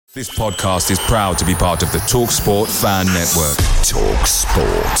This podcast is proud to be part of the TalkSport Fan Network.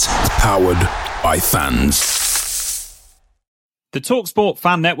 TalkSport. Powered by fans. The TalkSport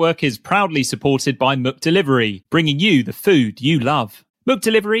Fan Network is proudly supported by McDelivery, bringing you the food you love.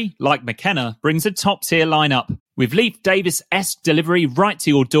 McDelivery, like McKenna, brings a top-tier lineup. With Leif Davis-esque delivery right to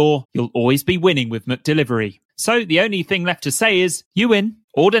your door, you'll always be winning with McDelivery. So the only thing left to say is, you win.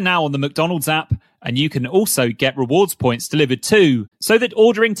 Order now on the McDonald's app, and you can also get rewards points delivered too, so that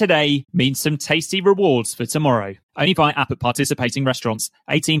ordering today means some tasty rewards for tomorrow. Only via app at participating restaurants.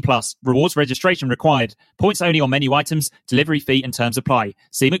 18 plus. Rewards registration required. Points only on menu items. Delivery fee and terms apply.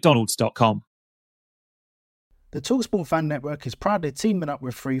 See mcdonalds.com. The TalkSport Fan Network is proudly teaming up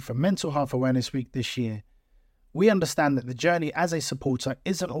with Free for Mental Health Awareness Week this year. We understand that the journey as a supporter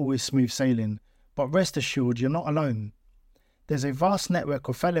isn't always smooth sailing, but rest assured you're not alone. There's a vast network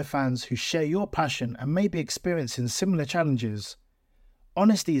of fellow fans who share your passion and may be experiencing similar challenges.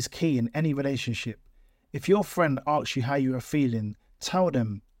 Honesty is key in any relationship. If your friend asks you how you are feeling, tell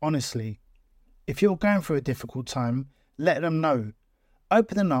them honestly. If you're going through a difficult time, let them know.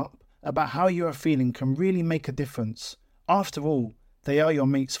 Opening up about how you are feeling can really make a difference. After all, they are your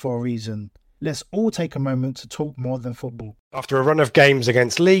mates for a reason. Let's all take a moment to talk more than football. After a run of games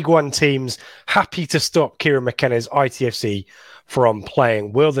against League One teams, happy to stop Kieran McKenna's ITFC from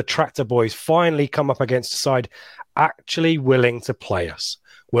playing. Will the Tractor Boys finally come up against a side actually willing to play us?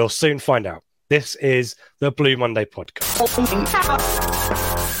 We'll soon find out. This is the Blue Monday podcast.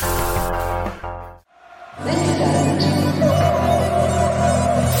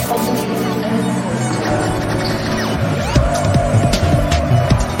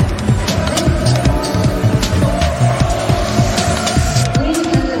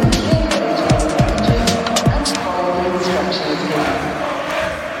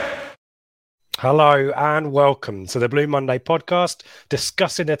 Hello and welcome to the Blue Monday podcast,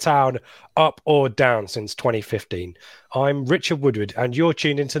 discussing the town up or down since 2015. I'm Richard Woodward and you're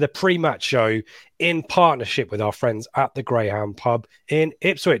tuned into the pre-match show in partnership with our friends at the Greyhound Pub in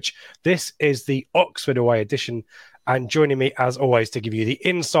Ipswich. This is the Oxford away edition, and joining me as always to give you the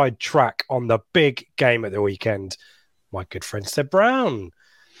inside track on the big game at the weekend, my good friend Seb Brown.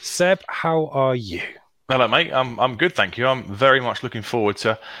 Seb, how are you? Hello, mate. I'm good, thank you. I'm very much looking forward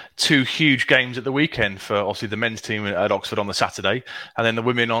to two huge games at the weekend for obviously the men's team at Oxford on the Saturday, and then the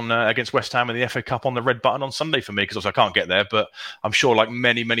women on against West Ham in the FA Cup on the Red Button on Sunday for me, because also I can't get there, but I'm sure like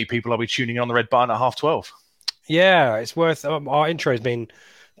many people I'll be tuning in on the Red Button at 12:30. Yeah, it's worth. Our intro has been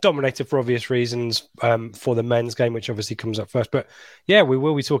dominated for obvious reasons for the men's game, which obviously comes up first. But yeah, we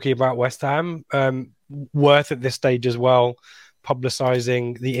will be talking about West Ham. Worth at this stage as well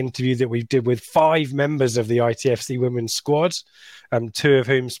publicising the interview that we did with 5 members of the ITFC women's squad, 2 of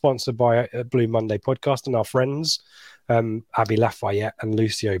whom sponsored by Blue Monday podcast and our friends, Abby Lafayette and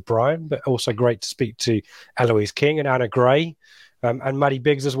Lucy O'Brien, but also great to speak to Eloise King and Anna Gray, and Maddie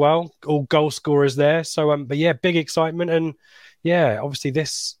Biggs as well, all goal scorers there. So, but yeah, big excitement. And yeah, obviously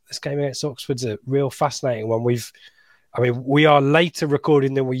this game against Oxford's a real fascinating one. We are later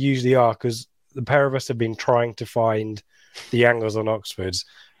recording than we usually are, because the pair of us have been trying to find the angles on Oxford's.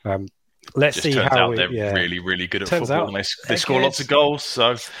 Let's see how they're really good at football, and they score lots of goals.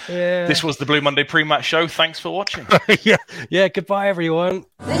 So this was the Blue Monday pre-match show. Thanks for watching. yeah. Goodbye, everyone.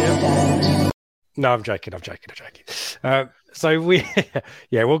 No, I'm joking. So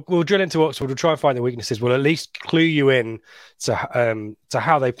we'll drill into Oxford. We'll try and find the weaknesses. We'll at least clue you in to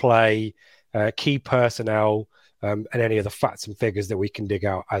how they play, key personnel, and any of the facts and figures that we can dig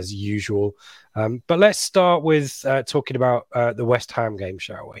out as usual. But let's start with talking about the West Ham game,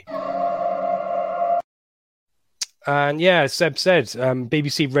 shall we? And yeah, as Seb said,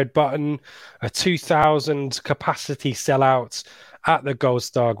 BBC Red Button, a 2,000 capacity sellout at the Gold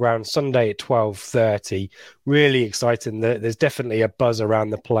Star Ground Sunday at 12:30. Really exciting. There's definitely a buzz around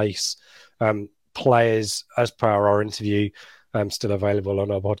the place. Players, as per our interview, still available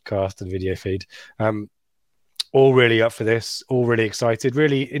on our podcast and video feed. All really up for this, all really excited,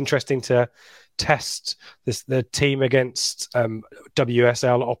 really interesting to test the team against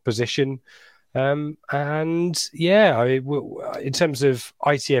WSL opposition. And yeah, in terms of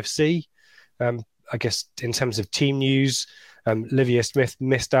ITFC, I guess in terms of team news, Livia Smith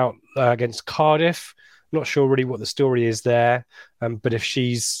missed out against Cardiff. Not sure really what the story is there, but if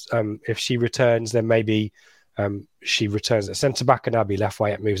she returns, then maybe she returns at centre back and Abby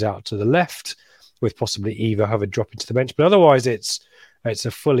Lafayette moves out to the left, with possibly Eva Hubbard dropping to the bench. But otherwise, it's a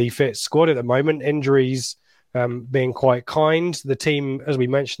fully fit squad at the moment. Injuries being quite kind. The team, as we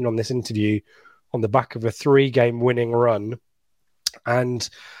mentioned on this interview, on the back of a 3-game winning run, and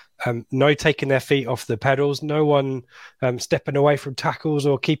no taking their feet off the pedals, no one stepping away from tackles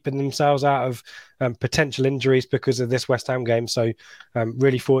or keeping themselves out of potential injuries because of this West Ham game. So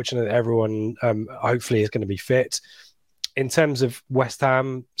really fortunate that everyone hopefully is going to be fit. In terms of West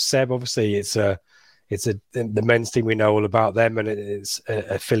Ham, Seb, obviously it's the men's team. We know all about them, and it's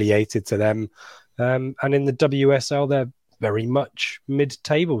affiliated to them. And in the WSL, they're very much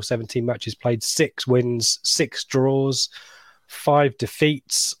mid-table. 17 matches played, 6 wins, 6 draws, 5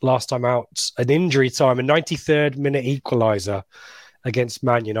 defeats. Last time out, an injury time, a 93rd minute equaliser against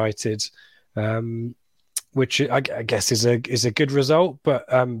Man United, which I guess is a good result. But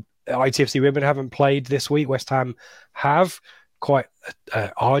ITFC women haven't played this week. West Ham have. Quite an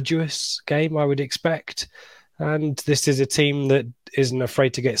arduous game, I would expect. And this is a team that isn't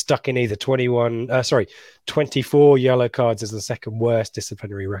afraid to get stuck in either 24 yellow cards is the second worst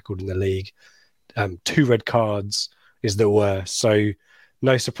disciplinary record in the league. 2 red cards is the worst. So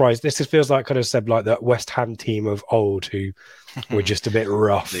no surprise. This feels like kind of said like that West Ham team of old who were just a bit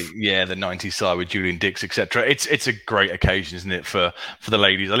rough. The 90s side with Julian Dix, etc. It's a great occasion, isn't it, for the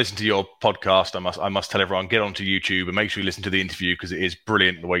ladies? I listened to your podcast. I must tell everyone, get onto YouTube and make sure you listen to the interview because it is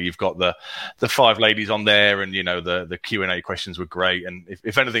brilliant the way you've got the 5 ladies on there, and the Q&A questions were great. And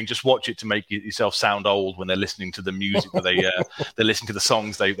if anything, just watch it to make yourself sound old when they're listening to the music, where they listen to the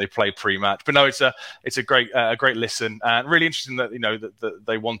songs they play pre-match. But no, it's a great listen, and really interesting that that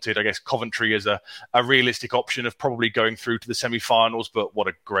they wanted, I guess, Coventry as a realistic option of probably going through to the semi-finals, but what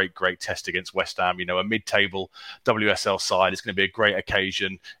a great test against West Ham. A mid-table WSL side. It's going to be a great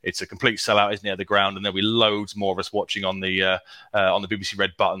occasion. It's a complete sellout, isn't it, at the ground, and there'll be loads more of us watching on the BBC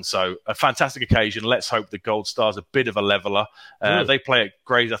Red Button. So a fantastic occasion. Let's hope the Gold Star's a bit of a leveller. They play at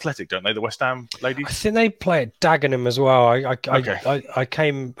Grays Athletic, don't they, the West Ham ladies? I think they play at Dagenham as well. I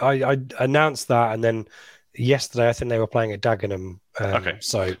announced that, and then yesterday I think they were playing at Dagenham.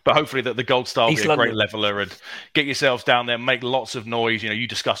 But hopefully that the Gold Star will be a great leveller, and get yourselves down there, make lots of noise. You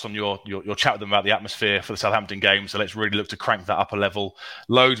discussed on your chat with them about the atmosphere for the Southampton game, so let's really look to crank that up a level.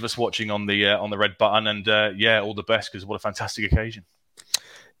 Loads of us watching on the Red Button, and all the best, because what a fantastic occasion.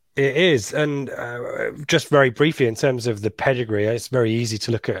 It is. And just very briefly, in terms of the pedigree, it's very easy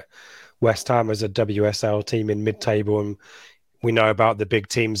to look at West Ham as a WSL team in mid-table, and we know about the big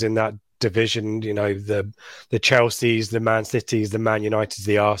teams in that division, the Chelseas, the Man Cities, the Man Uniteds,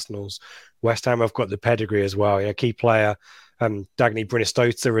 the Arsenals. West Ham have got the pedigree as well. Key player Dagny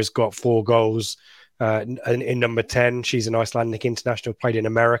Brynistota has got 4 goals in number 10. She's an Icelandic international, played in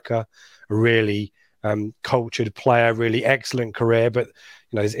America, a really cultured player, really excellent career. But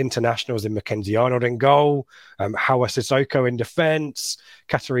there's internationals in Mackenzie Arnold in goal, Hawa Sissoko in defence,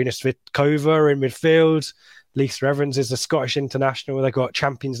 Katarina Svitkova in midfield. Lisa Evans is a Scottish international. They've got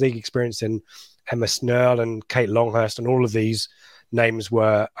Champions League experience in Emma Snurl and Kate Longhurst, and all of these names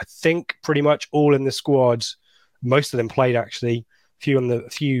were, I think, pretty much all in the squad. Most of them played, actually.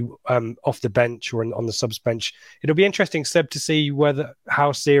 Few off the bench or on the subs bench. It'll be interesting, Seb, to see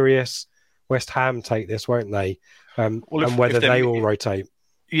how serious West Ham take this, won't they? And whether they will rotate.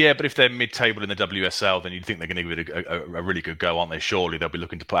 Yeah, but if they're mid-table in the WSL, then you'd think they're going to give it a really good go, aren't they? Surely they'll be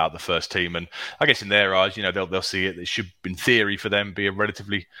looking to put out the first team. And I guess in their eyes, they'll see it. It should, in theory, for them be a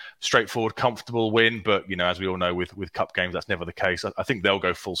relatively straightforward, comfortable win. But, as we all know, with cup games, that's never the case. I think they'll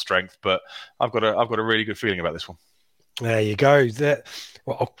go full strength. But I've got a really good feeling about this one. There you go.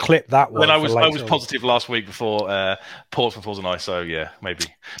 I'll clip that one. Then I was positive last week before Pause for Falls and Ice. So yeah, maybe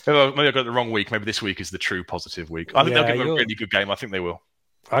I got it the wrong week. Maybe this week is the true positive week. I think they'll give them a really good game. I think they will.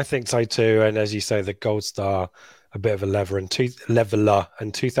 I think so too. And as you say, the Gold Star, a bit of a leveller,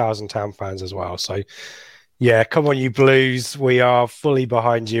 and 2,000 Town fans as well. So yeah, come on, you Blues. We are fully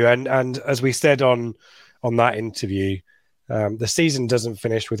behind you. And as we said on that interview, the season doesn't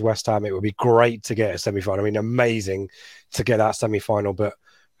finish with West Ham. It would be great to get a semi-final. I mean, amazing to get that semi-final. But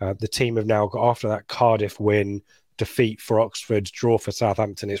the team have now got, after that Cardiff win, defeat for Oxford, draw for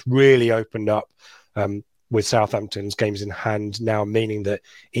Southampton, it's really opened up with Southampton's games in hand now, meaning that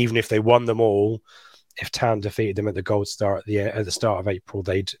even if they won them all, if Town defeated them at the Gold Star at the start of April,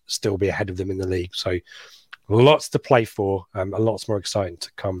 they'd still be ahead of them in the league. So lots to play for, and lots more exciting to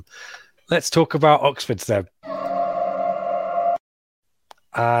come. Let's talk about Oxford, Seb.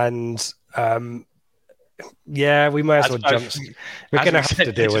 And yeah, we may as well jump. We're going to have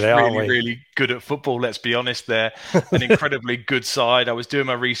to deal with it, aren't we? Really good at football, let's be honest. They're an incredibly good side. I was doing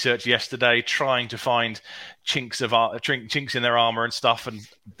my research yesterday, trying to find chinks in their armour and stuff, and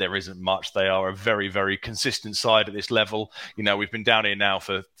there isn't much. They are a very, very consistent side at this level. We've been down here now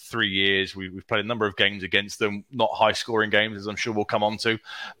for 3 years. We've played a number of games against them, not high-scoring games, as I'm sure we'll come on to,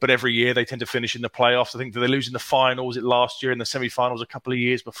 but every year they tend to finish in the playoffs. I think they lose in the final. Was it last year? In the semi-finals a couple of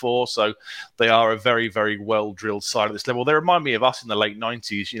years before. So they are a very, very well-drilled side at this level. They remind me of us in the late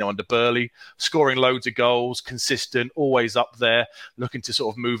 90s, under Burley, scoring loads of goals, consistent, always up there, looking to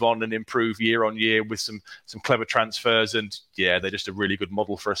sort of move on and improve year on year with some clever transfers. And yeah, they're just a really good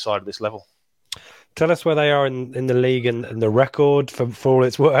model for a side at this level. Tell us where they are in the league and the record for all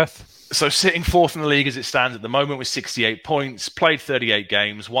it's worth. So sitting fourth in the league as it stands at the moment with 68 points, played 38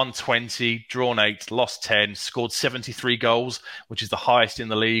 games, won 20, drawn 8, lost 10, scored 73 goals, which is the highest in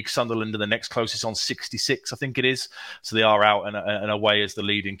the league. Sunderland are the next closest on 66, I think it is. So they are out and away as the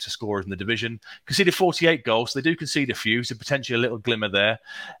leading to scorers in the division. Conceded 48 goals, so they do concede a few, so potentially a little glimmer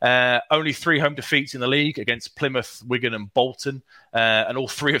there. Only 3 home defeats in the league against Plymouth, Wigan and Bolton. And all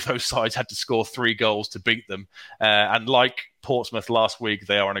 3 of those sides had to score 3 goals to beat them. And like Portsmouth last week,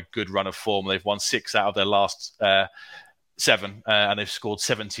 they are on a good run of form. They've won 6 out of their last 7, and they've scored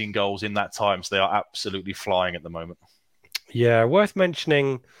 17 goals in that time. So they are absolutely flying at the moment. Yeah, worth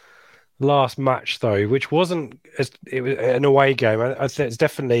mentioning last match though, which it was an away game. I think it's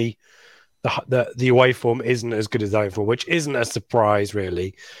definitely the away form isn't as good as the home form, which isn't a surprise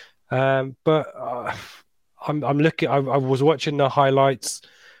really. But I'm looking. I was watching the highlights.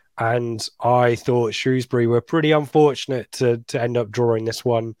 And I thought Shrewsbury were pretty unfortunate to end up drawing this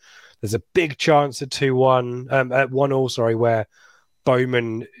one. There's a big chance at 2-1, at 1-1, where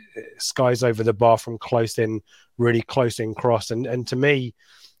Bowman skies over the bar from really close in cross. And to me,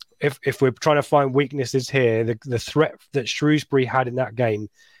 if we're trying to find weaknesses here, the threat that Shrewsbury had in that game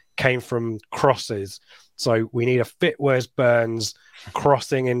came from crosses. So we need a fit Wes Burns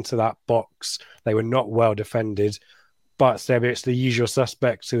crossing into that box. They were not well defended. But it's the usual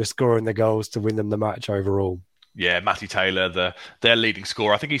suspects who are scoring the goals to win them the match overall. Yeah, Matty Taylor, their leading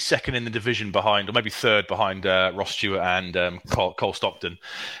scorer. I think he's second in the division behind, or maybe third behind Ross Stewart and Cole Stockton.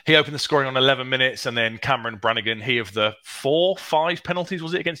 He opened the scoring on 11 minutes, and then Cameron Brannigan, he of the 5 penalties,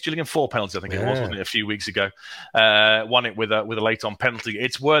 was it against Gillingham? 4 penalties, I think it was, wasn't it, a few weeks ago? Won it with a late-on penalty.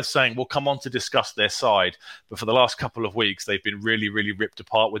 It's worth saying, we'll come on to discuss their side, but for the last couple of weeks, they've been really, really ripped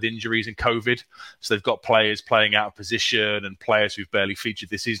apart with injuries and COVID. So they've got players playing out of position and players who've barely featured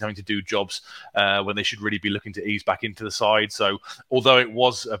this season having to do jobs when they should really be looking to ease back into the side. So although it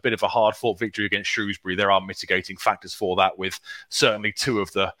was a bit of a hard-fought victory against Shrewsbury, there are mitigating factors for that, with certainly 2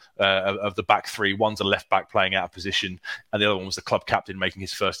 of the back 3. One's a left-back playing out of position, and the other one was the club captain making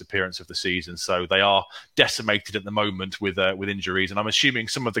his first appearance of the season. So they are decimated at the moment with injuries, and I'm assuming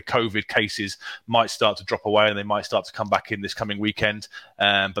some of the COVID cases might start to drop away and they might start to come back in this coming weekend,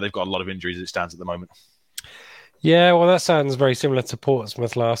 but they've got a lot of injuries as it stands at the moment. Yeah, well, that sounds very similar to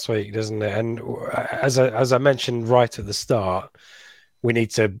Portsmouth last week, doesn't it? And as I mentioned right at the start,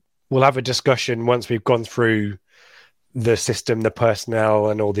 we'll have a discussion once we've gone through the system, the personnel,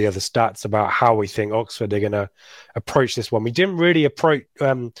 and all the other stats about how we think Oxford are going to approach this one. We didn't really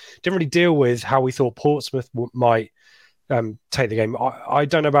deal with how we thought Portsmouth might take the game. I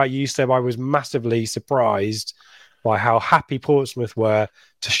don't know about you, Seb. I was massively surprised by how happy Portsmouth were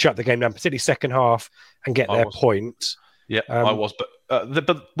to shut the game down, particularly second half, and get their point. Yeah, I was.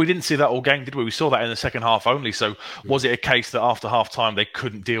 But we didn't see that all game, did we? We saw that in the second half only. So was it a case that after half-time they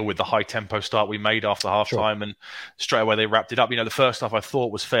couldn't deal with the high-tempo start we made after half-time, and straight away they wrapped it up? The first half I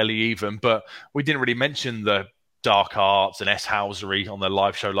thought was fairly even, but we didn't really mention the dark arts and S-housery on the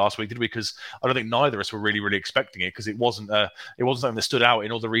live show last week, did we? Because I don't think neither of us were really, really expecting it, because it wasn't something that stood out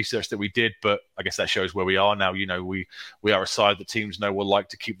in all the research that we did. But I guess that shows where we are now. We are a side that teams know will like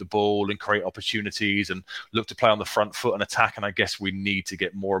to keep the ball and create opportunities and look to play on the front foot and attack. And I guess we need to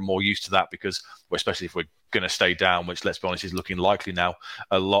get more and more used to that, because especially if we're going to stay down, which, let's be honest, is looking likely now,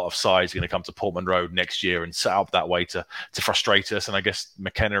 a lot of sides are going to come to Portman Road next year and set up that way to frustrate us. And I guess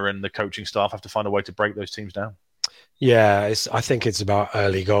McKenna and the coaching staff have to find a way to break those teams down. Yeah, I think it's about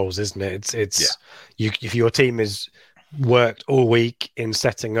early goals, isn't it? If your team is worked all week in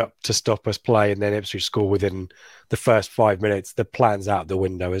setting up to stop us play, and then Ipswich score within the first 5 minutes, the plan's out the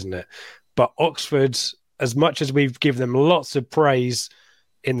window, isn't it? But Oxford, as much as we've given them lots of praise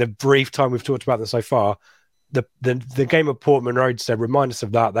in the brief time we've talked about them so far, the game of Portman Road said, remind us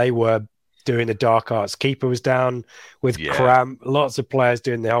of that. They were doing the dark arts. Keeper was down with cramp. Lots of players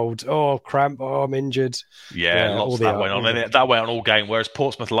doing the old, cramp, I'm injured. Lots of that went on. And that went on all game, whereas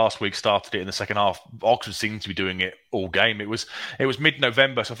Portsmouth last week started it in the second half. Oxford seemed to be doing it all game. It was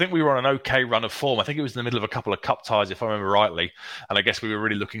mid-November, so I think we were on an okay run of form. I think it was in the middle of a couple of cup ties, if I remember rightly. And I guess we were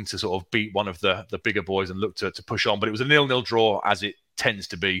really looking to sort of beat one of the bigger boys and look to push on. But it was a 0-0 draw, as it tends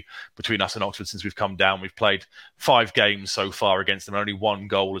to be between us and Oxford since we've come down. We've played 5 games so far against them. Only 1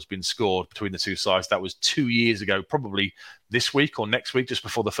 goal has been scored between the two sides. That was 2 years ago, probably this week or next week, just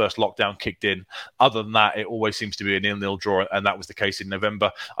before the first lockdown kicked in. Other than that, it always seems to be a 0-0 draw, and that was the case in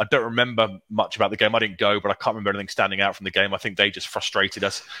November. I don't remember much about the game. I didn't go, but I can't remember anything standing out from the game. I think they just frustrated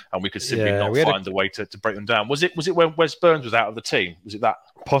us, and we could simply not find a way to break them down. Was it when Wes Burns was out of the team? Was it that?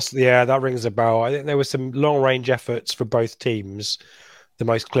 Possibly, yeah, that rings a bell. I think there were some long-range efforts for both teams. The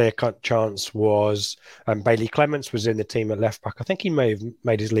most clear-cut chance was Bailey Clements was in the team at left-back. I think he may have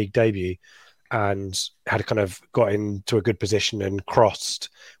made his league debut and had kind of got into a good position and crossed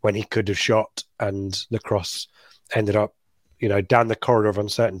when he could have shot, and the cross ended up, down the corridor of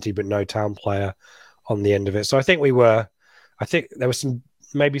uncertainty, but no Town player on the end of it. So I think there was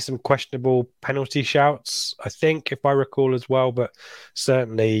maybe some questionable penalty shouts, I think, if I recall as well, but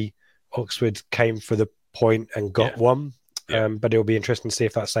certainly Oxford came for the point and got one. But it'll be interesting to see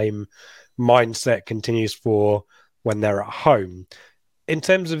if that same mindset continues for when they're at home. In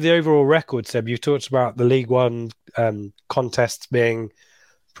terms of the overall record, Seb, you talked about the League One contests being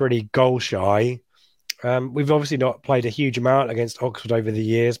pretty goal shy. We've obviously not played a huge amount against Oxford over the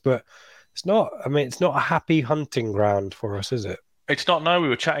years, but it's not a happy hunting ground for us, is it? It's not. No, we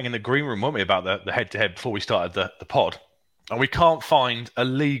were chatting in the green room, weren't we, about the head-to-head before we started the pod. And we can't find a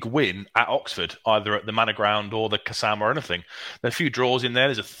league win at Oxford, either at the Manor Ground or the Kassam or anything. There's a few draws in there.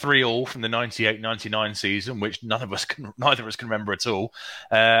 There's a 3-3 from the 98-99 season, which neither of us can remember at all.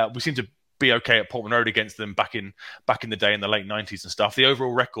 We seem to be okay at Portman Road against them back in the day in the late 90s and stuff. The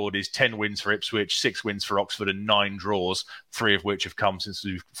overall record is 10 wins for Ipswich, 6 wins for Oxford, and 9 draws. 4 of which have come since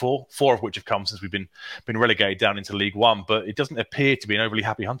we've been relegated down into League One. But it doesn't appear to be an overly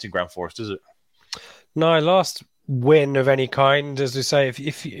happy hunting ground for us, does it? No, last win of any kind, as we say,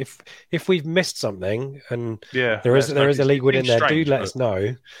 if we've missed something, and there is a league win in there, do let us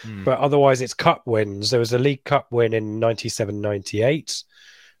know. But otherwise, it's cup wins. There was a League Cup win in 97-98.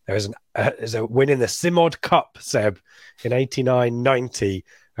 There was a win in the Simod Cup, Seb, in 89-90.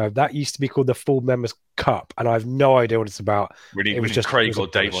 That used to be called the Full Members Cup, and I have no idea what it's about. We need Craig or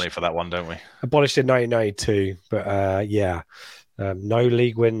Dave on it for that one, don't we? Abolished in 1992, but no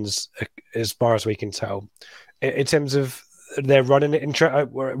league wins as far as we can tell. In terms of their running,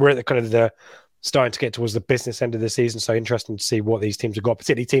 we're at the kind of the starting to get towards the business end of the season, so interesting to see what these teams have got,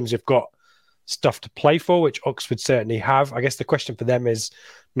 particularly teams who've got stuff to play for, which Oxford certainly have. I guess the question for them is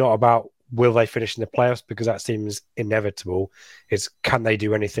not about will they finish in the playoffs, because that seems inevitable. It's can they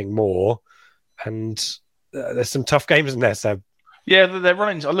do anything more? And there's some tough games in there, Seb. Yeah, they're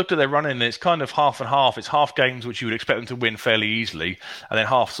running. I looked at their running, and it's kind of half and half. It's half games which you would expect them to win fairly easily, and then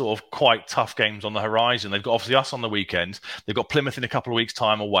half sort of quite tough games on the horizon. They've got obviously us on the weekend. They've got Plymouth in a couple of weeks'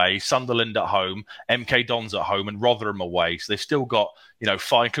 time away, Sunderland at home, MK Dons at home, and Rotherham away. So they've still got,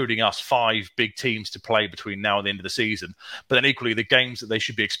 including us, 5 big teams to play between now and the end of the season. But then equally, the games that they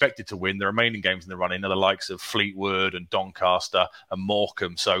should be expected to win, the remaining games in the running, are the likes of Fleetwood and Doncaster and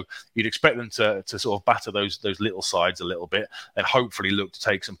Morecambe. So you'd expect them to sort of batter those little sides a little bit, and hopefully look to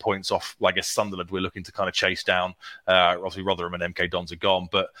take some points off. I guess Sunderland we're looking to kind of chase down. Obviously Rotherham and MK Dons are gone,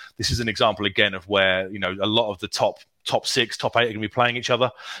 but this is an example again of where a lot of the top 6, top 8 are going to be playing each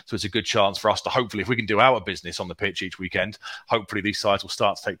other. So it's a good chance for us to hopefully, if we can do our business on the pitch each weekend, hopefully these sides will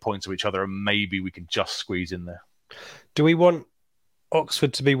start to take points of each other, and maybe we can just squeeze in there. Do we want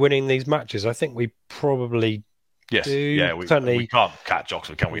Oxford to be winning these matches? I think we probably Yes, we can't catch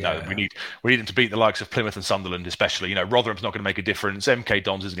Oxford, can we? No, we need them to beat the likes of Plymouth and Sunderland, especially. Rotherham's not going to make a difference. MK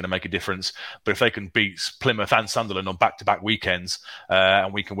Dons isn't going to make a difference. But if they can beat Plymouth and Sunderland on back-to-back weekends,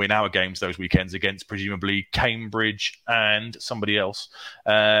 and we can win our games those weekends against presumably Cambridge and somebody else,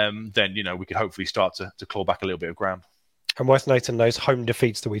 then we could hopefully start to claw back a little bit of ground. And worth noting, those home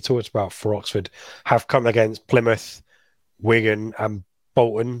defeats that we talked about for Oxford have come against Plymouth, Wigan, and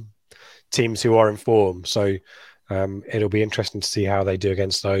Bolton, teams who are in form. So it'll be interesting to see how they do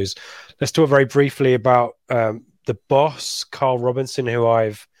against those. Let's talk very briefly about the boss, Carl Robinson, who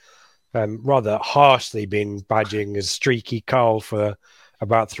I've rather harshly been badging as Streaky Carl for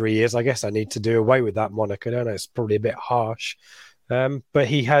about 3 years. I guess I need to do away with that moniker. I don't know, it's probably a bit harsh. But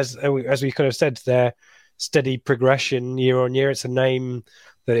he has, as we kind of said there, steady progression year on year. It's a name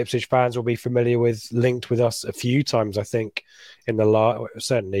that Ipswich fans will be familiar with, linked with us a few times, I think, in the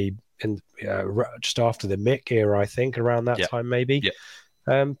certainly in just after the Mick era, I think, around that time maybe.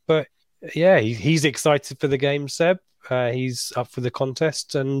 But yeah, he's excited for the game, Seb. He's up for the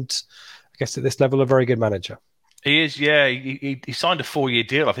contest, and I guess at this level, a very good manager. He is, yeah. He signed a 4-year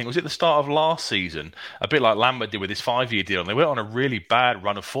deal, I think. Was it the start of last season? A bit like Lambert did with his 5-year deal. And they went on a really bad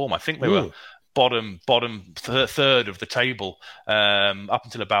run of form. I think they were bottom third of the table up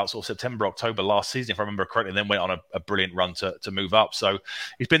until about sort of September, October last season, if I remember correctly, and then went on a brilliant run to move up. So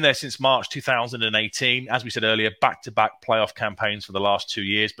he's been there since March 2018. As we said earlier, back-to-back playoff campaigns for the last 2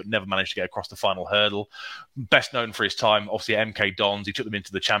 years, but never managed to get across the final hurdle. Best known for his time, obviously, at MK Dons. He took them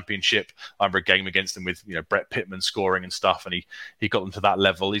into the championship. I remember a game against them with Brett Pittman scoring and stuff, and he got them to that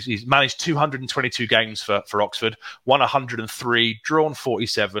level. He's managed 222 games for Oxford, won 103, drawn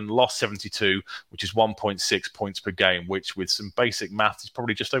 47, lost 72, which is 1.6 points per game, which with some basic maths is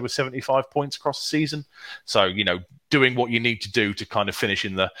probably just over 75 points across the season. So, doing what you need to do to kind of finish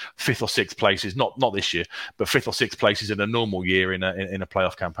in the 5th or 6th places, not this year, but 5th or 6th places in a normal year in a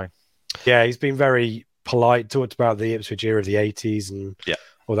playoff campaign. Yeah, he's been very polite, talked about the Ipswich era of the 80s and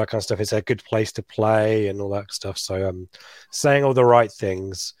all that kind of stuff. It's a good place to play and all that stuff. So saying all the right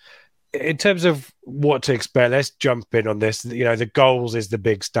things. In terms of what to expect, let's jump in on this. The goals is the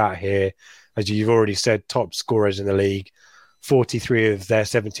big stat here. As you've already said, top scorers in the league. 43 of their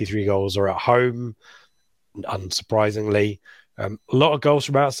 73 goals are at home, unsurprisingly. A lot of goals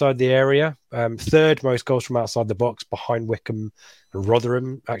from outside the area. Third most goals from outside the box behind Wycombe and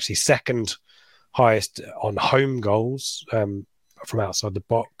Rotherham. Actually, second highest on home goals from outside the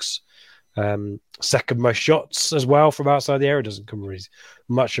box. Second most shots as well from outside the area. Doesn't come as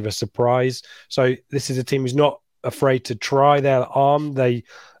much of a surprise. So this is a team who's not afraid to try their arm.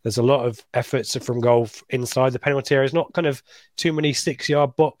 There's a lot of efforts from goal inside the penalty area. It's not kind of too many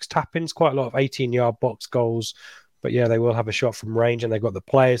 6-yard box tap-ins, quite a lot of 18-yard box goals. But yeah, they will have a shot from range, and they've got the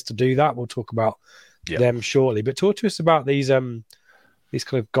players to do that. We'll talk about them shortly. But talk to us about these kind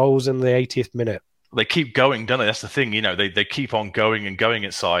of goals in the 80th minute. They keep going, don't they? That's the thing, they keep on going and going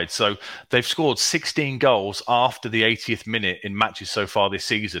at side. So they've scored 16 goals after the 80th minute in matches so far this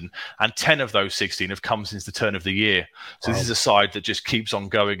season, and 10 of those 16 have come since the turn of the year. So This is a side that just keeps on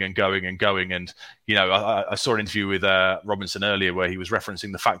going and going and going. And, I saw an interview with Robinson earlier where he was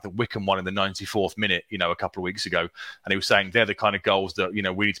referencing the fact that Wycombe won in the 94th minute, a couple of weeks ago. And he was saying they're the kind of goals that,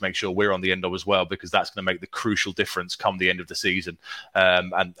 we need to make sure we're on the end of as well, because that's going to make the crucial difference come the end of the season.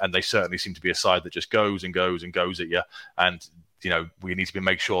 And they certainly seem to be a side that just goes and goes and goes at you. And we need to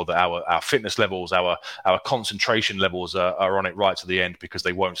make sure that our fitness levels, our concentration levels are on it right to the end, because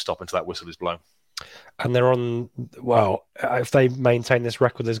they won't stop until that whistle is blown. And they're on, if they maintain this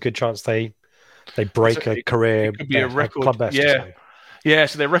record, there's a good chance they break a career. It could be a record. Club best, yeah.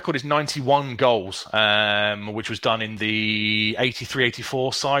 So their record is 91 goals, which was done in the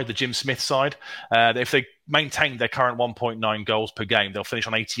 83-84 side, the Jim Smith side. If they maintain their current 1.9 goals per game, they'll finish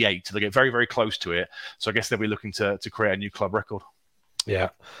on 88. So they get very, very close to it. So I guess they'll be looking to create a new club record. Yeah,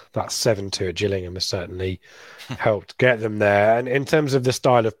 that 7-2 at Gillingham has certainly helped get them there. And in terms of the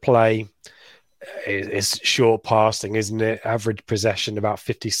style of play, it's short passing, isn't it? Average possession about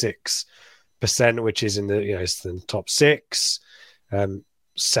 56%, which is in the it's in the top 6.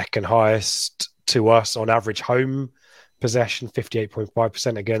 Second highest to us on average home possession,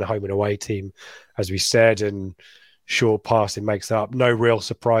 58.5%. Again, home and away team, as we said, and short passing makes that up. No real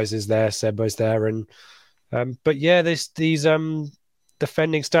surprises there. Sebo's there, and but yeah, these defending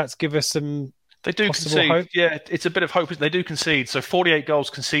stats give us some. They do concede. Hope. Yeah, it's a bit of hope. They do concede. So 48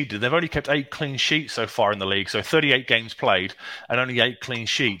 goals conceded. They've only kept 8 clean sheets so far in the league. So 38 games played and only 8 clean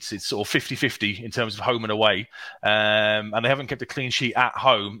sheets. It's sort of 50-50 in terms of home and away. And they haven't kept a clean sheet at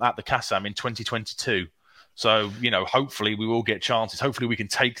home at the Kassam in 2022. So, hopefully we will get chances. Hopefully we can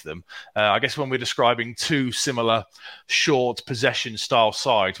take them. I guess when we're describing two similar short possession style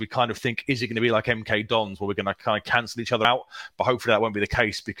sides, we kind of think, is it going to be like MK Dons where we're going to kind of cancel each other out? But hopefully that won't be the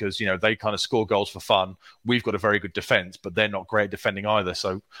case, because, they kind of score goals for fun. We've got a very good defence, but they're not great at defending either.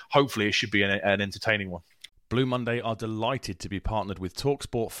 So hopefully it should be an entertaining one. Blue Monday are delighted to be partnered with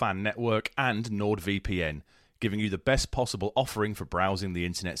TalkSport Fan Network and NordVPN, giving you the best possible offering for browsing the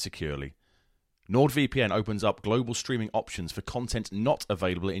internet securely. NordVPN opens up global streaming options for content not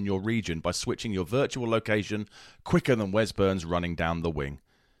available in your region by switching your virtual location quicker than Wes Burns running down the wing.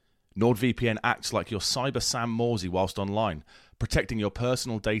 NordVPN acts like your cyber Sam Morsey whilst online, protecting your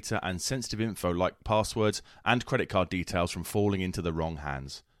personal data and sensitive info like passwords and credit card details from falling into the wrong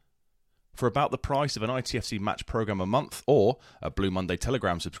hands. For about the price of an ITFC match program a month or a Blue Monday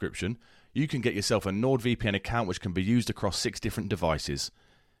Telegram subscription, you can get yourself a NordVPN account which can be used across 6 different devices.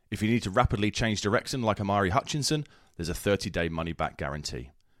 If you need to rapidly change direction like Amari Hutchinson, there's a 30-day money-back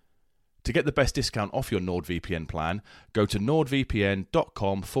guarantee. To get the best discount off your NordVPN plan, go to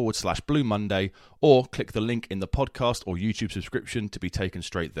nordvpn.com/Blue Monday or click the link in the podcast or YouTube subscription to be taken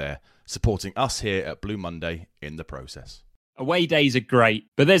straight there, supporting us here at Blue Monday in the process. Away days are great,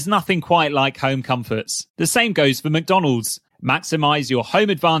 but there's nothing quite like home comforts. The same goes for McDonald's. Maximise your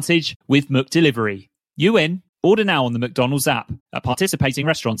home advantage with McDelivery. You in? Order now on the McDonald's app. At participating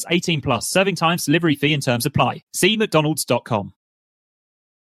restaurants, 18 plus, serving times, delivery fee and terms apply. See mcdonalds.com.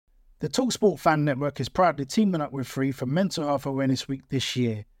 The TalkSport Fan Network is proudly teaming up with Free for Mental Health Awareness Week this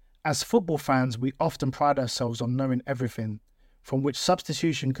year. As football fans, we often pride ourselves on knowing everything, from which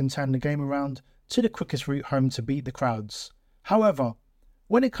substitution can turn the game around to the quickest route home to beat the crowds. However,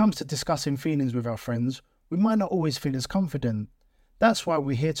 when it comes to discussing feelings with our friends, we might not always feel as confident. That's why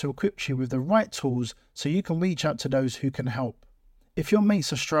we're here to equip you with the right tools so you can reach out to those who can help. If your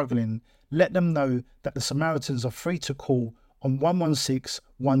mates are struggling, let them know that the Samaritans are free to call on 116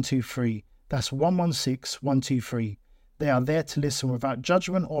 123. That's 116 123. They are there to listen without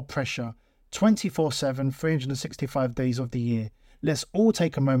judgment or pressure, 24/7, 365 days of the year. Let's all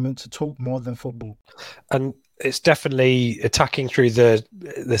take a moment to talk more than football. And it's definitely attacking through the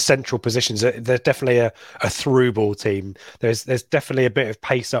central positions. They're definitely a through ball team. There's definitely a bit of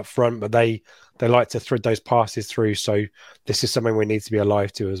pace up front, but they like to thread those passes through. So this is something we need to be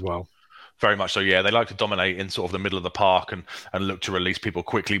alive to as well. Very much so, yeah. They like to dominate in sort of the middle of the park and look to release people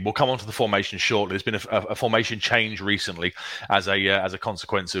quickly. We'll come on to the formation shortly. There's been a formation change recently as a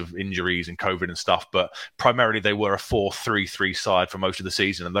consequence of injuries and COVID and stuff, but primarily they were a 4-3-3 side for most of the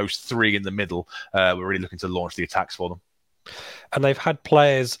season, and those three in the middle were really looking to launch the attacks for them. And they've had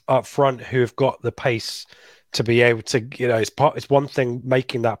players up front who have got the pace to be able to, it's one thing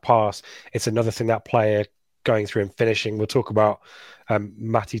making that pass, it's another thing that player going through and finishing. We'll talk about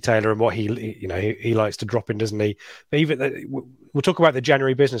Matty Taylor and what he likes to drop in, doesn't he? But we'll talk about the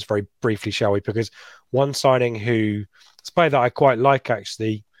January business very briefly, shall we? Because one signing it's a player that I quite like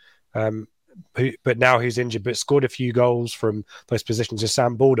actually, but now who's injured but scored a few goals from those positions is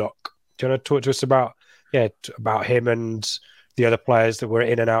Sam Baldock. Do you want to talk to us about him and the other players that were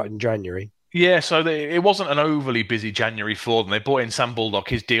in and out in January? Yeah, so it wasn't an overly busy January for them. They brought in Sam Baldock.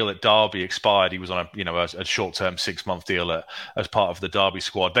 His deal at Derby expired. He was on a short-term 6-month deal as part of the Derby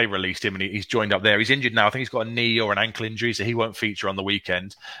squad. They released him and he's joined up there. He's injured now. I think he's got a knee or an ankle injury, so he won't feature on the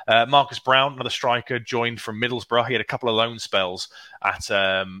weekend. Marcus Brown, another striker, joined from Middlesbrough. He had a couple of loan spells at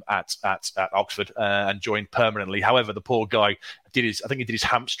Oxford and joined permanently. However, the poor guy did his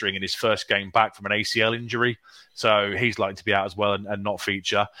hamstring in his first game back from an ACL injury. So he's likely to be out as well and not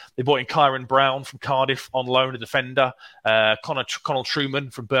feature. They brought in Kyron Brown from Cardiff on loan, a defender. Connell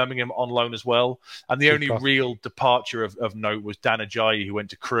Truman from Birmingham on loan as well. And the only real departure of note was Dan Ajayi, who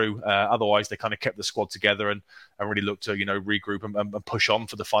went to Crewe. Otherwise, they kind of kept the squad together and really looked to regroup and push on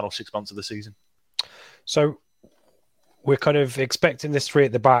for the final 6 months of the season. So we're kind of expecting this three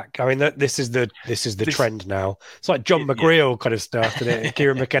at the back. I mean, this is the trend now. It's like John McGreal kind of started it.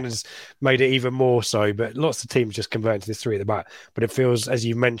 Kieran McKenna's made it even more so, but lots of teams just converting to this three at the back. But it feels, as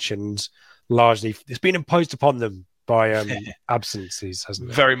you mentioned, largely it's been imposed upon them by absences, hasn't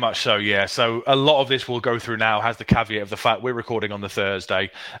it? Very much so, yeah. So a lot of this we'll go through now has the caveat of the fact we're recording on the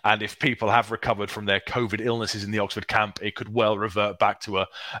Thursday, and if people have recovered from their COVID illnesses in the Oxford camp, it could well revert back to a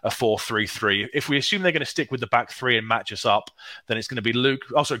 4-3-3. If we assume they're going to stick with the back three and match us up, then it's going to be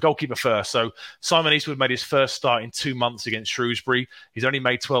goalkeeper first. So Simon Eastwood made his first start in 2 months against Shrewsbury. He's only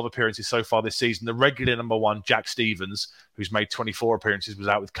made 12 appearances so far this season. The regular number one, Jack Stevens, who's made 24 appearances, was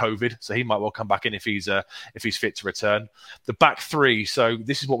out with COVID, so he might well come back in if he's fit to return. The back three, so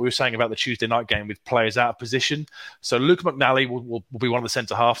this is what we were saying about the Tuesday night game with players out of position. So Luke McNally will be one of the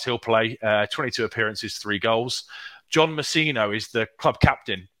centre halves. He'll play 22 appearances, 3 goals. John Messino is the club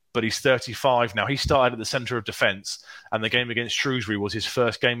captain, but he's 35 now. He started at the centre of defence, and the game against Shrewsbury was his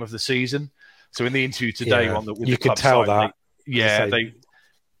first game of the season. So in the interview today, you could tell that.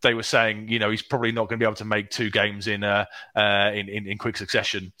 They were saying, he's probably not going to be able to make 2 games in quick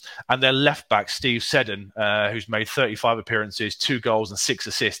succession. And their left back, Steve Seddon, who's made 35 appearances, 2 goals and 6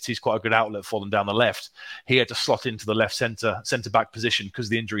 assists. He's quite a good outlet for them down the left. He had to slot into the left centre back position because of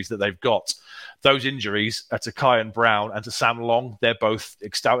the injuries that they've got. Those injuries are to Kyron Brown and to Sam Long. They're both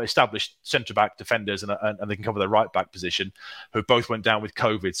established centre back defenders and they can cover their right back position, who both went down with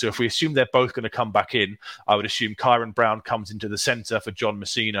COVID. So if we assume they're both going to come back in, I would assume Kyron Brown comes into the centre for John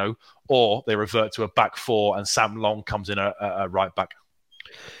Messino, or they revert to a back 4 and Sam Long comes in a right back.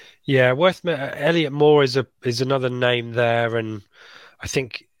 Yeah, Elliot Moore is another name there, and I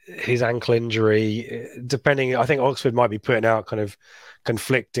think his ankle injury, depending, I think Oxford might be putting out kind of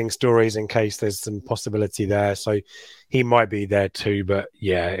conflicting stories in case there's some possibility there. So he might be there too. But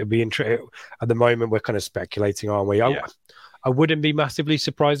yeah, it'd be interesting. At the moment, we're kind of speculating, aren't we? Yeah. I wouldn't be massively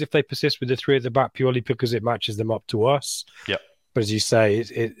surprised if they persist with the three at the back purely because it matches them up to us. Yeah. But as you say,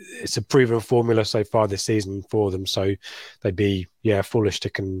 it's a proven formula so far this season for them. So they'd be foolish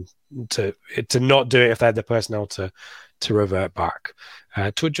to not do it if they had the personnel to revert back. Do you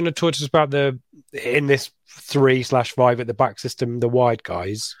want to talk to us about in this 3/5 at the back system, the wide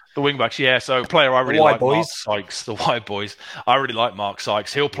guys? The wing backs, yeah. So player I really like, Mark Sykes, the wide boys. I really like Mark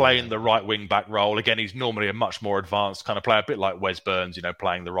Sykes. He'll play in the right wing back role. Again, he's normally a much more advanced kind of player, a bit like Wes Burns,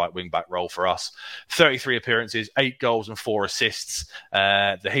 playing the right wing back role for us. 33 appearances, 8 goals and 4 assists.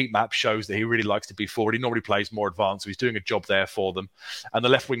 The heat map shows that he really likes to be forward. He normally plays more advanced, so he's doing a job there for them. And the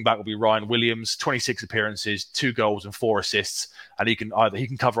left wing back will be Ryan Williams, 26 appearances, 2 goals and 4 assists, and he can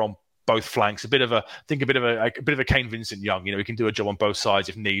cover on both flanks. A bit of a Kane Vincent-Young. He can do a job on both sides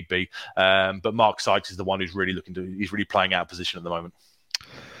if need be. But Mark Sykes is the one who's really he's really playing out of position at the moment.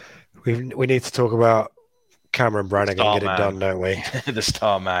 We need to talk about Cameron Brannigan get it done, don't we? The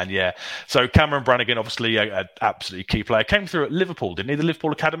star man, yeah. So Cameron Brannigan, obviously an absolutely key player. Came through at Liverpool, didn't he? The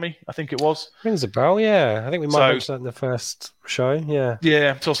Liverpool Academy, I think it was. Rings a bell, yeah. I think we might have mentioned that in the first show, yeah.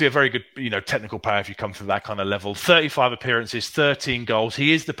 Yeah, it's obviously a very good, technical player if you come from that kind of level. 35 appearances, 13 goals.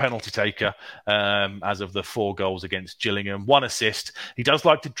 He is the penalty taker as of the 4 goals against Gillingham. 1 assist. He does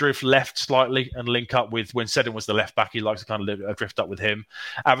like to drift left slightly and link up with, when Seddon was the left back, he likes to kind of drift up with him.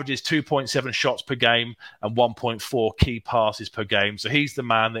 Averages 2.7 shots per game and 1.4 key passes per game. So he's the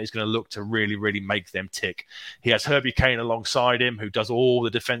man that is going to look to really, really make them tick. He has Herbie Kane alongside him, who does all the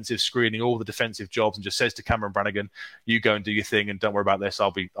defensive screening, all the defensive jobs, and just says to Cameron Brannigan, you go and do your thing and don't worry about this.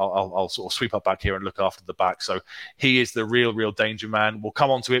 I'll sort of sweep up back here and look after the back. So he is the real danger man. We'll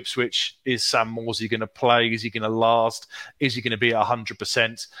come on to Ipswich. Is Sam Morsey going to play? Is he going to last? Is he going to be at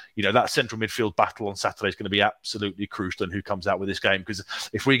 100%? That central midfield battle on Saturday is going to be absolutely crucial in who comes out with this game, because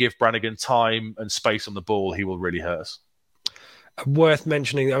if we give Brannigan time and space on the ball, he will really hurt us. Worth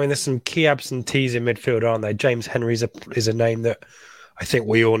mentioning, there's some key absentees in midfield, aren't there? James Henry is a name that I think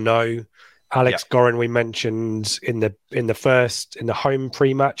we all know. Alex Gorin, we mentioned in the home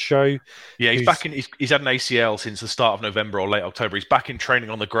pre-match show. Yeah, he's back in. He's had an ACL since the start of November or late October. He's back in training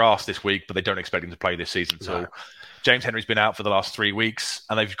on the grass this week, but they don't expect him to play this season. So James Henry's been out for the last 3 weeks,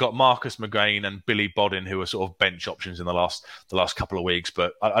 and they've got Marcus McGrain and Billy Bodin, who are sort of bench options in the last couple of weeks.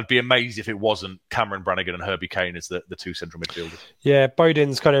 But I'd be amazed if it wasn't Cameron Brannigan and Herbie Kane as the 2 central midfielders. Yeah,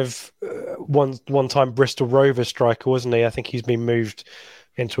 Bodin's kind of one-time Bristol Rovers striker, wasn't he? I think he's been moved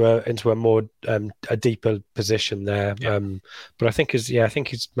into a more a deeper position there. Yeah. But I think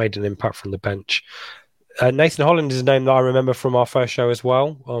he's made an impact from the bench. Nathan Holland is a name that I remember from our first show as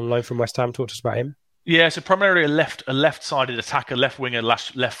well, on loan from West Ham. Talk to us about him. Yeah, so primarily a left-sided attacker, left winger,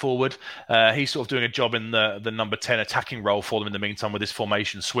 left forward. He's sort of doing a job in the number 10 attacking role for them in the meantime with this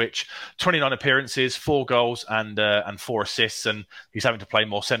formation switch. 29 appearances, 4 goals and 4 assists, and he's having to play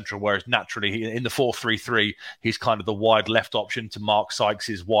more central, whereas naturally in the 4-3-3, he's kind of the wide left option to Mark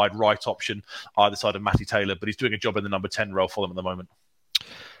Sykes' wide right option, either side of Matty Taylor, but he's doing a job in the number 10 role for them at the moment.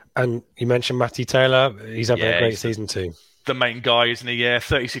 And you mentioned Matty Taylor. He's having a great season too. The main guy, isn't he? Yeah,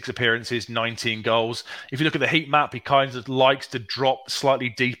 36 appearances, 19 goals. If you look at the heat map, he kind of likes to drop slightly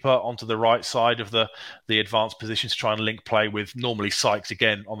deeper onto the right side of the advanced positions to try and link play with normally Sykes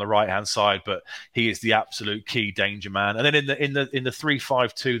again on the right hand side, but he is the absolute key danger man. And then in the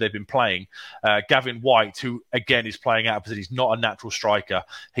 3-5-2 they've been playing, Gavin White, who again is playing out of position, he's not a natural striker.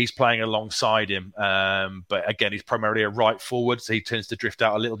 He's playing alongside him, but again he's primarily a right forward, so he tends to drift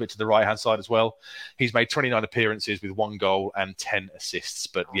out a little bit to the right hand side as well. He's made 29 appearances with 1 goal and 10 assists,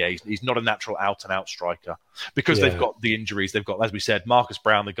 but yeah, he's not a natural out-and-out striker because they've got the injuries. They've got, as we said, Marcus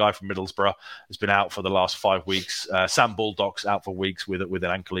Brown, the guy from Middlesbrough, has been out for the last 5 weeks. Sam Baldock's out for weeks with an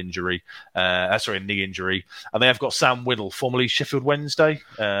ankle injury, a knee injury, and they have got Sam Whittle, formerly Sheffield Wednesday.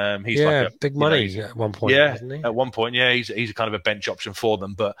 He's like big money at one point. Yeah, isn't he? At one point, yeah, he's a kind of a bench option for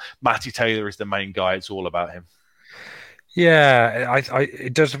them. But Matty Taylor is the main guy. It's all about him. Yeah,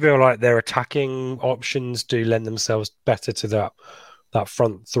 it does feel like their attacking options do lend themselves better to that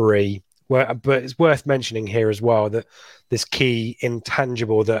front three. But it's worth mentioning here as well that this key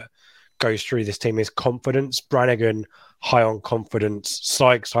intangible that goes through this team is confidence. Brannigan, high on confidence.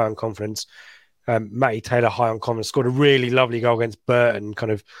 Sykes, high on confidence. Matty Taylor, high on confidence. Scored a really lovely goal against Burton.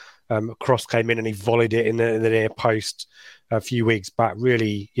 Kind of cross came in and he volleyed it in the near post a few weeks back.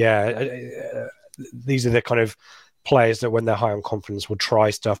 Really, these are the kind of players that when they're high on confidence will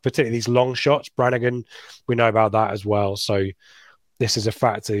try stuff, particularly these long shots. Brannigan, we know about that as well. So this is a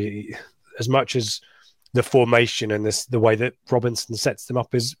factor. As much as the formation and the way that Robinson sets them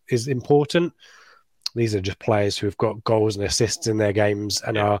up is important, these are just players who have got goals and assists in their games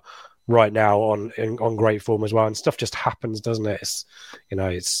and are right now on great form as well. And stuff just happens, doesn't it?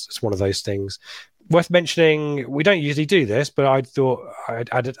 It's one of those things. Worth mentioning, we don't usually do this, but I thought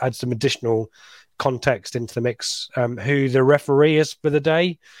I'd add some additional context into the mix. Who the referee is for the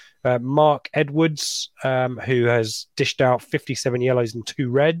day, Mark Edwards, who has dished out 57 yellows and 2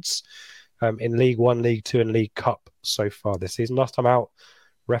 reds in League One, League Two, and League Cup so far this season. Last time out,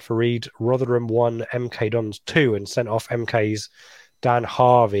 refereed Rotherham 1, MK Dons 2, and sent off MK's Dan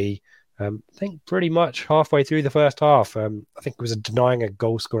Harvey. I think pretty much halfway through the first half. I think it was denying a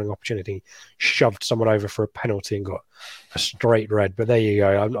goal-scoring opportunity, shoved someone over for a penalty and got a straight red. But there you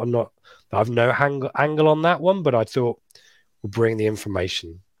go. I've no angle on that one, but I thought we'll bring the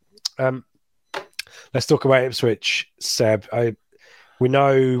information. Let's talk about Ipswich, Seb. We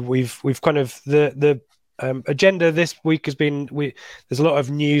know we've kind of the agenda this week has been there's a lot of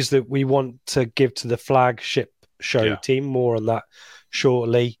news that we want to give to the flagship show team. More on that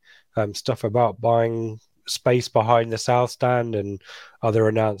shortly. Stuff about buying space behind the South Stand and other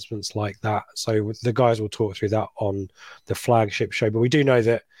announcements like that. So the guys will talk through that on the flagship show. But we do know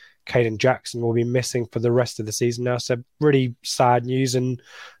that Caden Jackson will be missing for the rest of the season now. So really sad news, and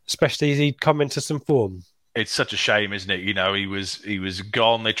especially as he'd come into some form. It's such a shame, isn't it? He was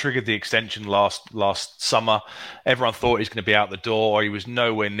gone. They triggered the extension last summer. Everyone thought he was going to be out the door. He was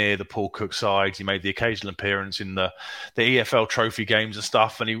nowhere near the Paul Cook sides. He made the occasional appearance in the EFL trophy games and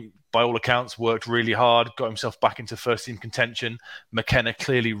stuff, and he, by all accounts, worked really hard, got himself back into first-team contention. McKenna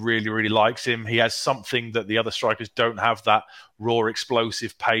clearly really, really likes him. He has something that the other strikers don't have, that raw,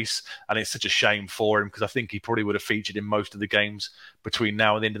 explosive pace, and it's such a shame for him because I think he probably would have featured in most of the games between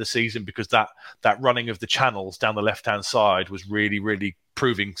now and the end of the season, because that running of the channels down the left-hand side was really, really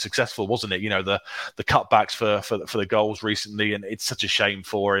proving successful, wasn't it? The cutbacks for the goals recently, and it's such a shame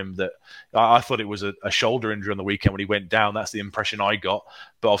for him that I thought it was a shoulder injury on the weekend when he went down. That's the impression I got,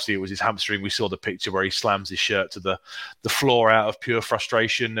 but obviously it was his hamstring. We saw the picture where he slams his shirt to the floor out of pure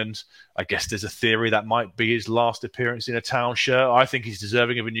frustration, and I guess there's a theory that might be his last appearance in a Town shirt. I think he's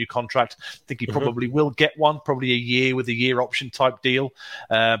deserving of a new contract. I think he probably will get one, probably a year with a year option type deal,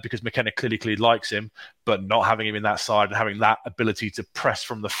 because McKenna clearly likes him, but not having him in that side and having that ability to press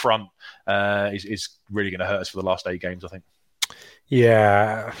from the front is really going to hurt us for the last 8 games, I think.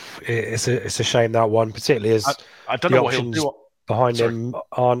 Yeah, it's a shame, that one, particularly as I don't know what he'll do behind him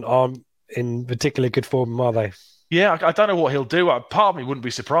aren't in particularly good form, are they? Yeah, I don't know what he'll do. Part of me wouldn't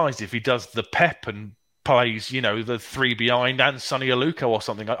be surprised if he does the pep and plays, the 3 behind and Sonny Aluko or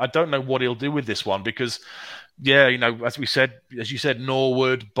something. I don't know what he'll do with this one because, as you said,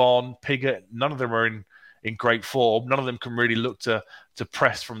 Norwood, Bond, Pigott, none of them are in great form. None of them can really look to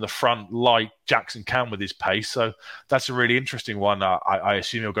press from the front like Jackson can with his pace. So that's a really interesting one. I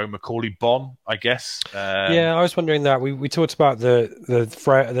assume he'll go Macaulay Bonne, I guess. I was wondering that. We talked about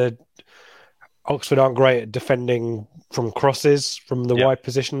the Oxford aren't great at defending from crosses from the wide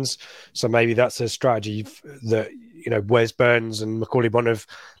positions. So maybe that's a strategy that, Wes Burns and Macaulay Bonne have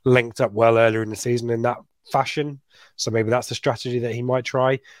linked up well earlier in the season in that fashion. So maybe that's a strategy that he might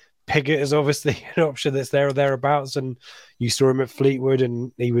try. Pigott is obviously an option that's there or thereabouts, and you saw him at Fleetwood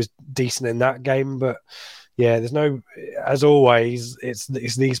and he was decent in that game. But there's no, as always, it's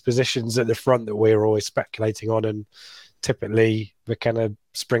these positions at the front that we're always speculating on, and typically McKenna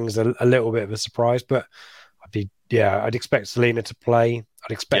springs a little bit of a surprise. But I'd expect Selina to play.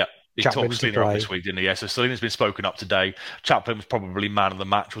 I'd expect he Chaplin talked Selina up this week, didn't he? Yeah, so Selina's been spoken up today. Chaplin was probably man of the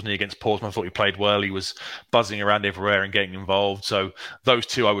match, wasn't he, against Portsmouth? I thought he played well. He was buzzing around everywhere and getting involved. So those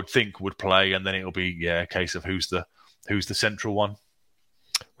two, I would think, would play, and then it'll be a case of who's the central one.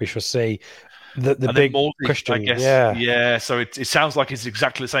 We shall see. The big Morley, Christian, I guess. Yeah. So it sounds like it's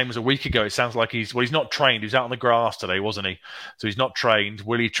exactly the same as a week ago. It sounds like he's not trained. He was out on the grass today, wasn't he? So he's not trained.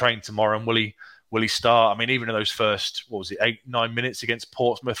 Will he train tomorrow? And will he start? I mean, even in those first, 8-9 minutes against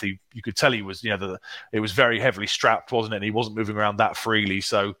Portsmouth, you could tell he was, it was very heavily strapped, wasn't it? And he wasn't moving around that freely.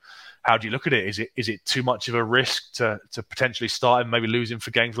 So how do you look at it? Is it too much of a risk to potentially start him, maybe lose him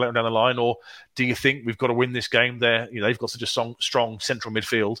for games later down the line? Or do you think we've got to win this game? They've got such a strong central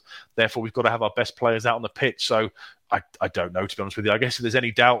midfield. Therefore, we've got to have our best players out on the pitch. So I don't know, to be honest with you. I guess if there's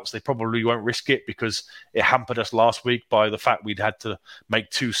any doubts, they probably won't risk it because it hampered us last week by the fact we'd had to make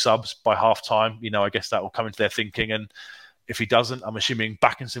 2 subs by half-time. I guess that will come into their thinking. And if he doesn't, I'm assuming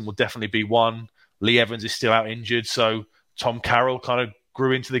Backinson will definitely be one. Lee Evans is still out injured. So Tom Carroll kind of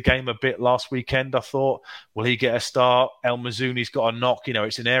grew into the game a bit last weekend, I thought. Will he get a start? El Mazzouni's got a knock.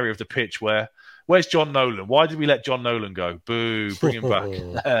 It's an area of the pitch where Where's John Nolan? Why did we let John Nolan go? Boo! Bring him back.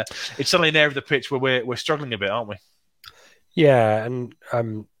 It's suddenly an area of the pitch where we're struggling a bit, aren't we? Yeah, and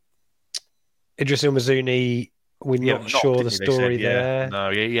Idris Ilmazuni, we're not sure the story there.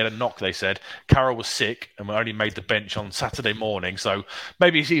 No, he had a knock, they said. Carroll was sick and we only made the bench on Saturday morning. So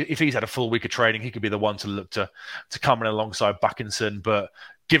maybe if he's had a full week of training, he could be the one to look to come in alongside Backinson. But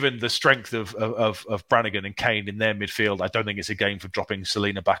given the strength of Brannigan and Kane in their midfield, I don't think it's a game for dropping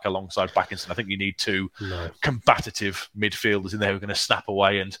Selina back alongside Backinson. I think you need two combative midfielders in there who are going to snap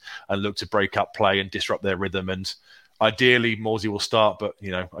away and look to break up play and disrupt their rhythm. And ideally, Morsey will start, but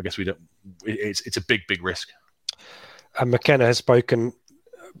I guess we don't. It's a big risk. And McKenna has spoken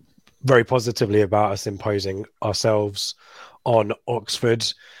very positively about us imposing ourselves on Oxford.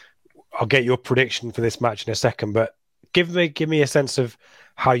 I'll get your prediction for this match in a second, but give me a sense of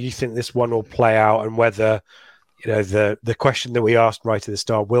how you think this one will play out, and whether the question that we asked right at the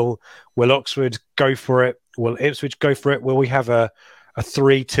start: will Oxford go for it? Will Ipswich go for it? Will we have a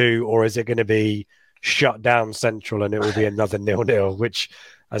 3-2, or is it going to be shut down Central and it will be another 0-0, which,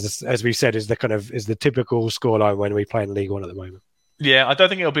 as we said, is the typical scoreline when we play in League One at the moment? Yeah, I don't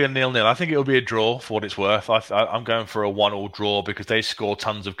think it'll be a 0-0. I think it'll be a draw for what it's worth. I'm going for a 1-1 draw because they score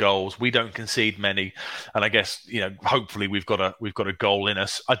tons of goals. We don't concede many, and I guess hopefully we've got a goal in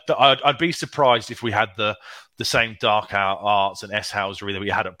us. I'd be surprised if we had the same dark arts and S-housery that we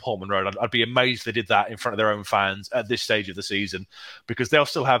had at Portman Road. I'd be amazed if they did that in front of their own fans at this stage of the season, because they'll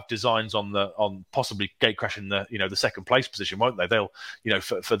still have designs on possibly gate crashing the second place position, won't they? They'll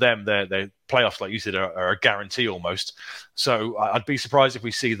for them their playoffs, like you said, are a guarantee almost. So I'd be surprised if we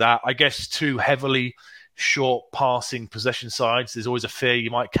see that. I guess two heavily short passing possession sides, there's always a fear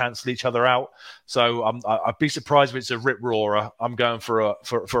you might cancel each other out. So I'd be surprised if it's a rip roarer. I'm going for a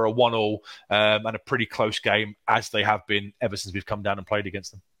 1-1 and a pretty close game, as they have been ever since we've come down and played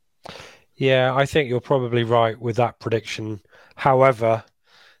against them. Yeah, I think you're probably right with that prediction. However,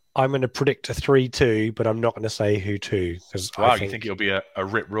 I'm going to predict a 3-2, but I'm not going to say who to. You think it'll be a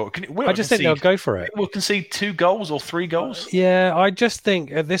rip roar? I just think they'll go for it. We'll concede 2 goals or 3 goals. Yeah, I just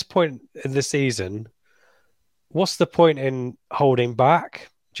think at this point in the season, what's the point in holding back?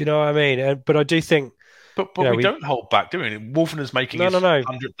 Do you know what I mean? But I do think... But we don't hold back, do we? Wolfen's making his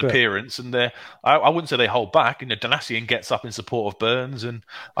 100th appearance, and I wouldn't say they hold back. Donasian gets up in support of Burns, and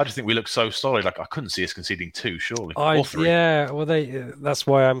I just think we look so solid. Like, I couldn't see us conceding 2, surely, or 3. Yeah, well, that's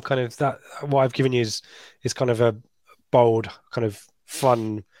why I'm kind of that. What I've given you is kind of a bold, kind of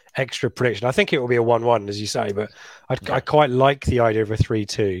fun extra prediction. I think it will be a 1-1, as you say, but I quite like the idea of a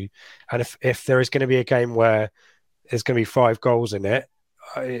 3-2. And if there is going to be a game where there's going to be 5 goals in it,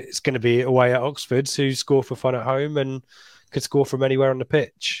 it's going to be away at Oxford, who score for fun at home and could score from anywhere on the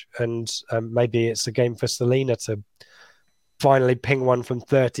pitch. And maybe it's a game for Selina to finally ping one from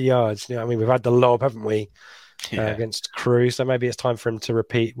 30 yards. I mean, we've had the lob, haven't we, against Crewe? So maybe it's time for him to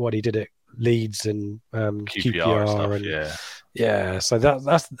repeat what he did at Leeds and QPR stuff, yeah. So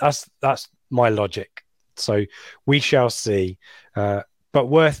that's my logic. So we shall see. But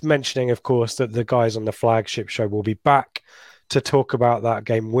worth mentioning, of course, that the guys on the flagship show will be back to talk about that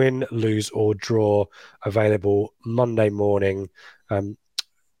game, win, lose or draw, available Monday morning. It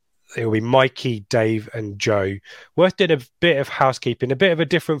will be Mikey, Dave and Joe. Worth did a bit of housekeeping, a bit of a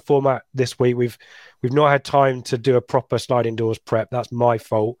different format this week. We've not had time to do a proper sliding doors prep. That's my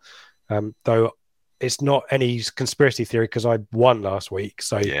fault. Though it's not any conspiracy theory because I won last week.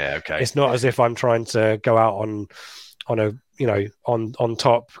 So it's not as if I'm trying to go out on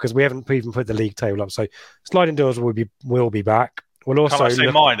top, because we haven't even put the league table up. So sliding doors will be back. We'll also Can I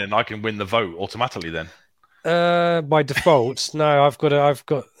say mine and I can win the vote automatically then? By default, no. I've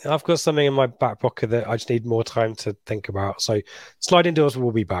got something in my back pocket that I just need more time to think about. So sliding doors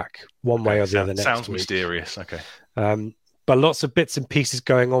will be back one way or the other next week. Sounds mysterious. Okay. But lots of bits and pieces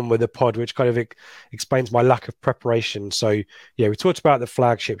going on with the pod, which kind of explains my lack of preparation. So yeah, we talked about the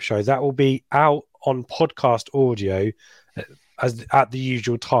flagship show that will be out on podcast audio as at the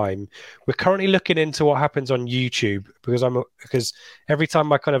usual time. We're currently looking into what happens on YouTube because every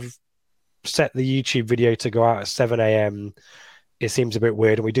time I kind of set the YouTube video to go out at 7 a.m, it seems a bit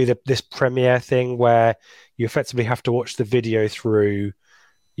weird. And we do this premiere thing where you effectively have to watch the video through.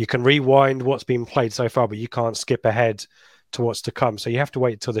 You can rewind what's been played so far, but you can't skip ahead to what's to come. So you have to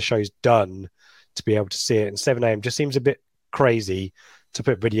wait until the show's done to be able to see it. And 7 a.m. just seems a bit crazy to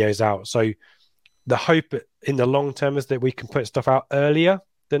put videos out. So the hope in the long term is that we can put stuff out earlier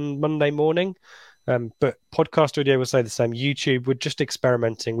than Monday morning. But podcast audio will say the same. YouTube, we're just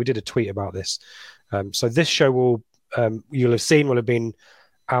experimenting. We did a tweet about this. So this show will have been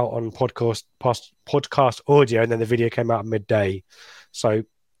out on podcast audio, and then the video came out at midday. So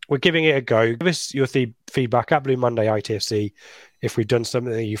we're giving it a go. Give us your feedback at Blue Monday ITFC if we've done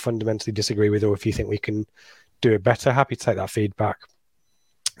something that you fundamentally disagree with, or if you think we can do it better. Happy to take that feedback.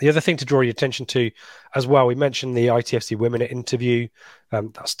 The other thing to draw your attention to as well, we mentioned the ITFC Women interview.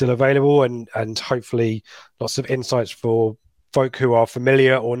 That's still available, and hopefully lots of insights for folk who are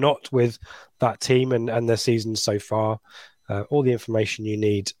familiar or not with that team and their season so far. All the information you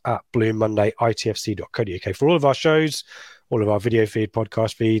need at bluemondayitfc.co.uk for all of our shows, all of our video feed,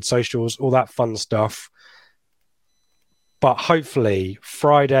 podcast feed, socials, all that fun stuff. But hopefully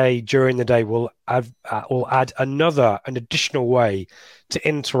Friday during the day we'll add an additional way to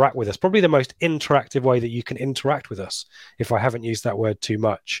interact with us. Probably the most interactive way that you can interact with us, if I haven't used that word too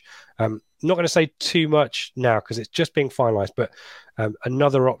much. Not going to say too much now because it's just being finalised, but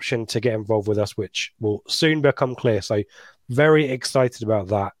another option to get involved with us, which will soon become clear. So very excited about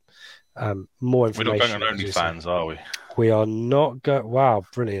that. More information. We're not going on OnlyFans, are we? We are not going. Wow,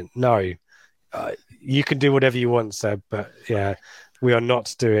 brilliant. No. You can do whatever you want, Seb, but yeah, we are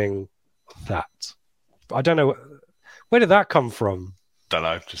not doing that. I don't know. Where did that come from? Don't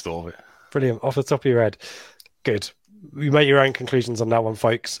know. Just thought of it. Brilliant. Off the top of your head. Good. You make your own conclusions on that one,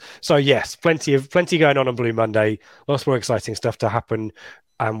 folks. So yes, plenty going on Blue Monday. Lots more exciting stuff to happen.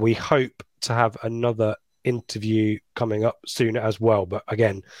 And we hope to have another interview coming up soon as well. But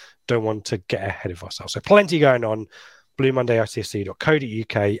again, don't want to get ahead of ourselves. So plenty going on.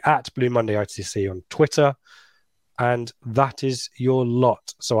 bluemondayitfc.co.uk, at bluemondayitfc on Twitter, and that is your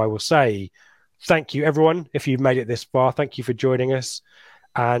lot. So I will say thank you, everyone, if you've made it this far. Thank you for joining us,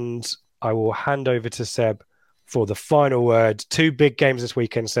 and I will hand over to Seb for the final word. 2 big games this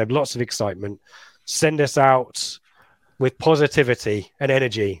weekend, Seb. Lots of excitement. Send us out with positivity and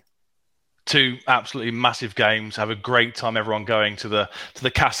energy. 2 absolutely massive games. Have a great time, everyone, going to the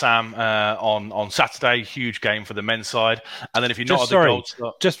Kassam on Saturday. Huge game for the men's side. And then if you're not at the Gold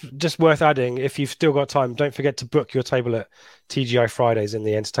Star... Just worth adding, if you've still got time, don't forget to book your table at TGI Fridays in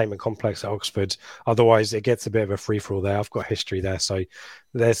the entertainment complex at Oxford. Otherwise, it gets a bit of a free-for-all there. I've got history there, so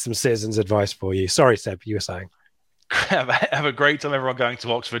there's some citizens' advice for you. Sorry, Seb, you were saying. Have a great time, everyone, going to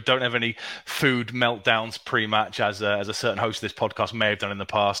Oxford. Don't have any food meltdowns pre-match, as a certain host of this podcast may have done in the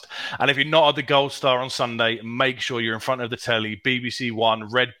past. And if you're not at the Gold Star on Sunday, make sure you're in front of the telly, BBC One,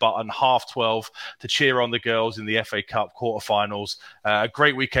 red button, 12:30, to cheer on the girls in the FA Cup quarterfinals. A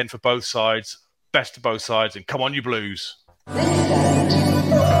great weekend for both sides. Best to both sides, and come on, you Blues.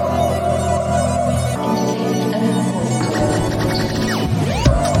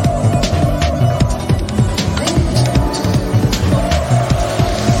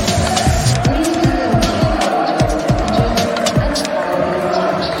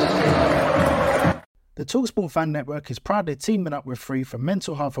 The TalkSport Fan Network is proudly teaming up with Free for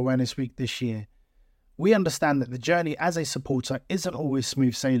Mental Health Awareness Week this year. We understand that the journey as a supporter isn't always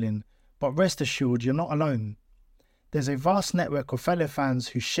smooth sailing, but rest assured you're not alone. There's a vast network of fellow fans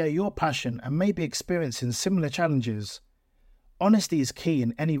who share your passion and may be experiencing similar challenges. Honesty is key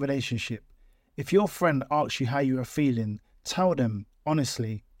in any relationship. If your friend asks you how you are feeling, tell them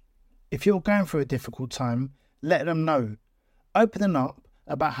honestly. If you're going through a difficult time, let them know. Opening up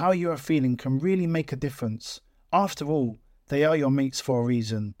about how you are feeling can really make a difference. After all, they are your mates for a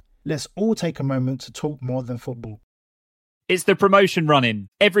reason. Let's all take a moment to talk more than football. It's the promotion run-in.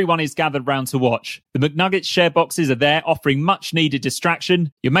 Everyone is gathered round to watch. The McNuggets share boxes are there, offering much-needed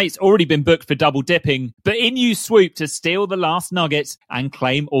distraction. Your mate's already been booked for double dipping, but in you swoop to steal the last nugget and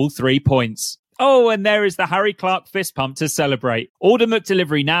claim all 3 points. Oh, and there is the Harry Clark fist pump to celebrate. Order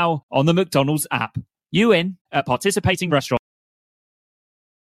McDelivery now on the McDonald's app. You in at participating restaurants.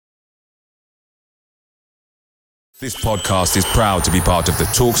 This podcast is proud to be part of the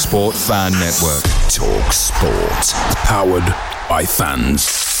TalkSport Fan Network. TalkSport. Powered by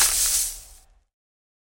fans.